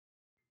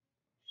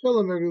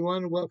Shalom,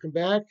 everyone. Welcome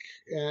back,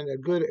 and a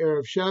good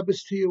Erev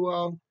Shabbos to you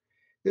all.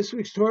 This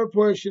week's Torah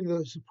portion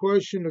is a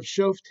portion of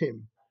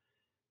Shoftim.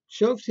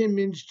 Shoftim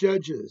means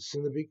judges,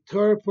 and the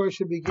Torah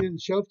portion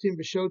begins Shoftim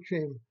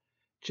b'Shotrim,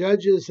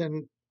 judges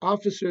and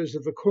officers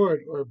of the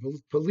court or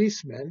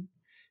policemen.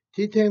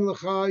 Titen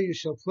lecha, you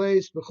shall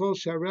place b'chol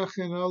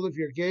sharecha in all of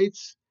your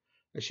gates,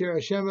 asher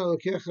Hashem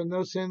Elokecha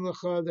nosen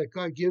lecha, that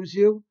God gives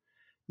you,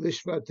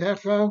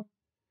 lishvatecha,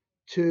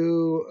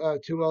 to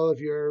all of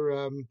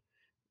your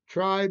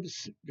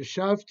tribes,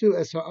 B'shavtu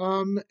es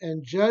ha'am,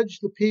 and judge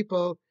the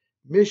people,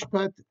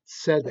 mishpat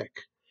tzedek,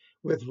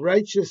 with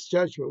righteous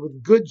judgment,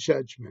 with good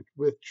judgment,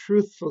 with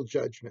truthful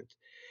judgment.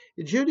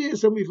 In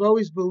Judaism, we've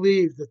always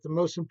believed that the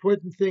most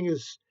important thing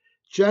is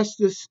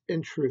justice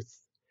and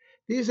truth.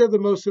 These are the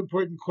most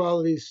important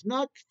qualities,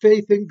 not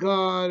faith in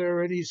God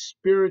or any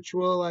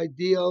spiritual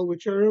ideal,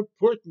 which are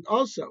important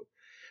also.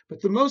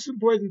 But the most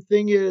important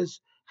thing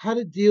is how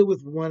to deal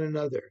with one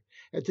another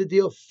and to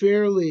deal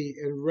fairly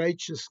and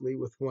righteously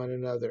with one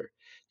another,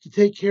 to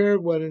take care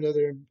of one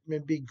another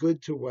and be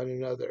good to one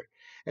another.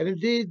 And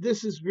indeed,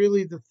 this is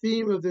really the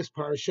theme of this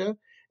parsha,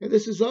 and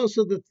this is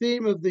also the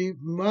theme of the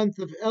month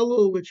of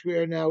Elul, which we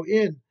are now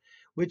in,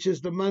 which is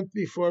the month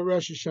before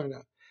Rosh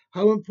Hashanah.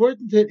 How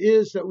important it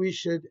is that we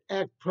should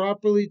act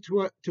properly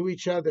to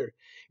each other.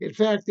 In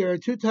fact, there are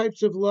two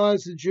types of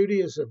laws in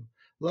Judaism: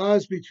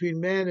 laws between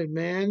man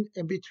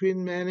and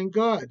between man and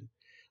God.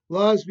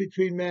 Laws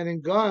between man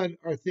and God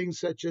are things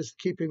such as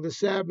keeping the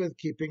Sabbath,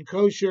 keeping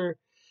kosher,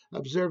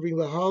 observing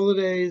the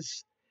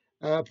holidays,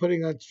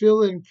 putting on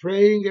tefillin,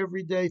 praying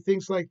every day,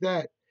 things like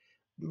that.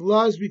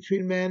 Laws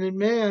between man and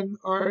man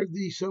are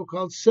the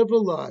so-called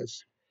civil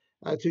laws,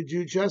 to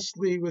do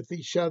justly with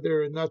each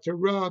other and not to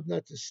rob,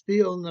 not to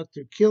steal, not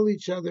to kill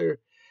each other,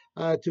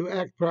 to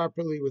act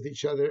properly with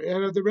each other.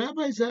 And the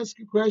rabbis ask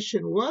a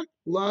question: what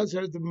laws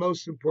are the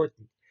most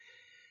important?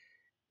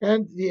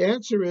 And the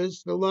answer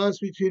is the laws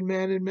between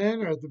man and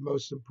man are the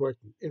most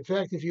important. In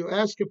fact, if you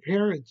ask a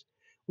parent,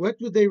 what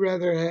would they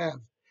rather have?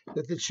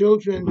 That the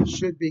children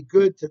should be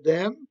good to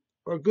them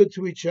or good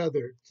to each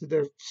other, to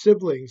their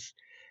siblings?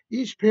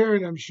 Each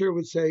parent, I'm sure,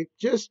 would say,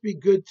 just be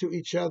good to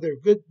each other.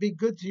 Be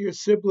good to your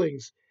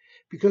siblings.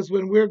 Because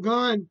when we're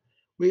gone,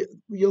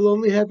 you'll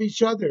only have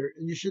each other,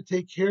 and you should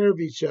take care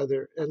of each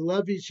other and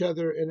love each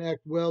other and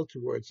act well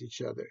towards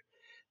each other.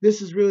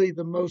 This is really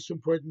the most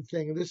important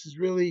thing. And this is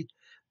really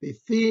the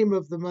theme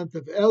of the month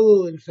of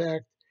Elul, in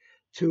fact,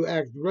 to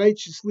act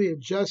righteously and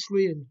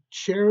justly and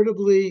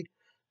charitably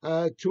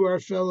to our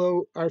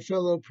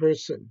fellow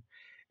person.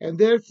 And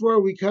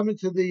therefore, we come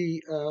into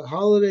the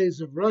holidays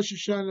of Rosh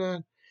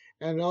Hashanah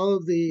and all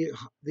of the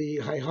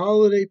high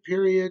holiday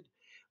period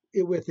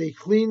with a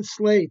clean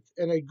slate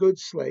and a good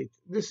slate.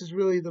 This is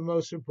really the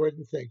most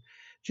important thing.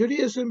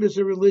 Judaism is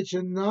a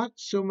religion not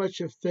so much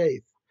of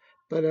faith,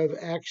 but of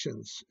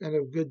actions and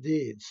of good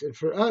deeds. And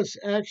for us,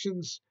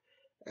 actions,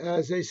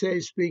 as they say,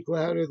 speak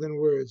louder than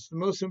words. The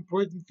most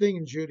important thing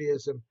in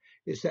Judaism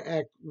is to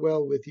act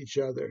well with each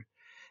other.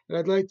 And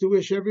I'd like to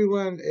wish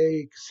everyone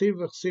a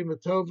ksivach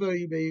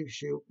simatova.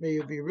 May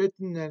you be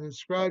written and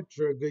inscribed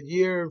for a good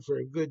year, for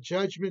a good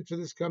judgment for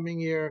this coming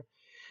year.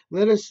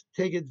 Let us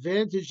take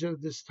advantage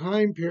of this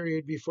time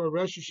period before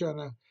Rosh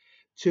Hashanah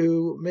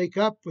to make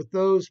up with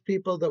those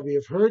people that we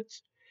have hurt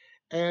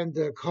and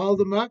call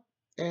them up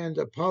and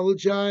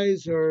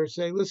apologize or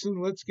say, listen,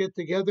 let's get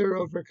together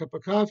over a cup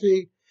of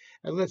coffee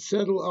and let's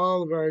settle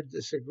all of our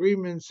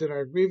disagreements and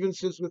our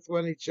grievances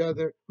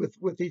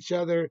with each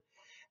other.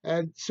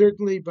 And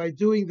certainly by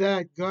doing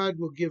that, God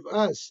will give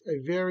us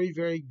a very,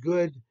 very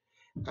good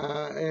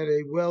and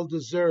a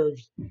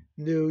well-deserved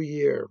new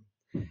year.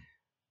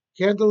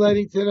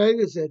 Candlelighting tonight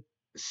is at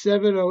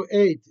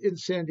 7:08 in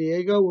San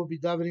Diego. We'll be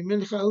davening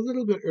mincha a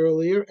little bit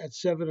earlier at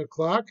 7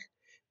 o'clock.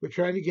 We're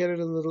trying to get it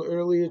a little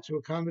earlier to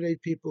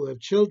accommodate people who have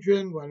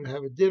children, want to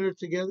have a dinner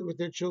together with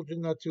their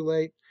children, not too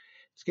late.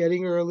 It's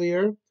getting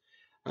earlier.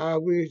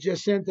 We've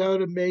just sent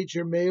out a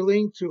major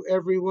mailing to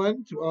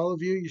everyone, to all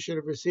of you. You should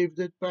have received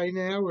it by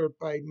now or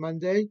by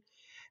Monday.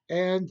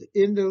 And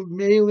in the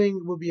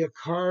mailing will be a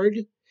card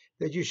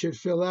that you should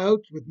fill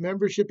out with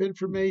membership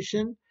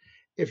information.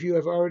 If you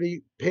have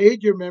already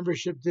paid your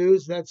membership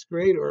dues, that's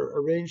great, or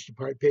arranged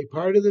to pay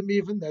part of them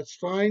even, that's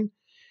fine.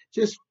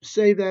 Just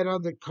say that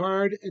on the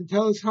card and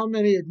tell us how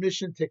many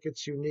admission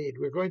tickets you need.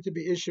 We're going to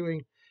be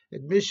issuing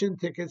admission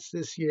tickets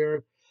this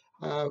year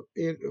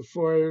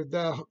for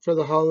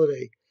the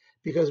holiday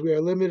because we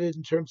are limited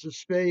in terms of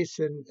space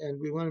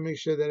and we want to make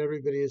sure that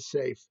everybody is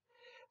safe.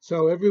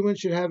 So everyone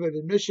should have an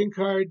admission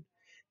card,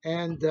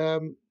 and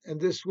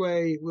this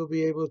way we'll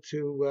be able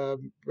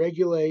to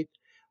regulate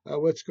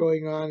what's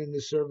going on in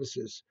the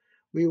services.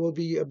 We will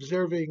be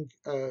observing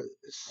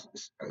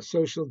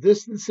social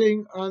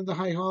distancing on the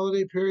high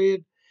holiday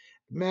period.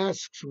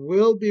 Masks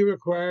will be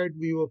required.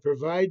 We will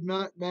provide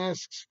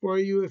masks for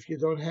you if you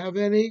don't have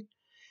any.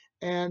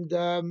 And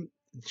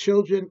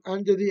children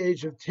under the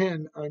age of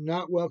 10 are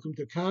not welcome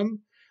to come,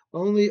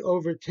 only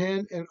over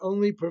 10, and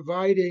only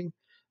providing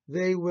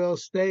they will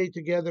stay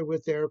together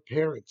with their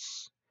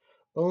parents.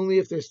 only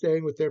if they're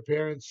staying with their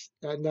parents,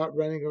 not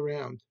running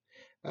around,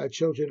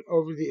 children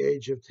over the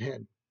age of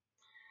 10.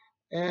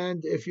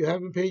 And if you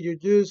haven't paid your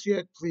dues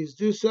yet, please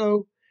do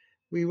so.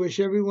 We wish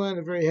everyone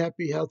a very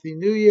happy, healthy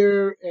New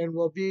Year, and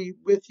we'll be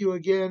with you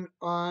again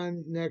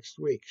on next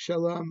week.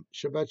 Shalom,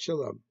 Shabbat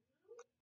Shalom.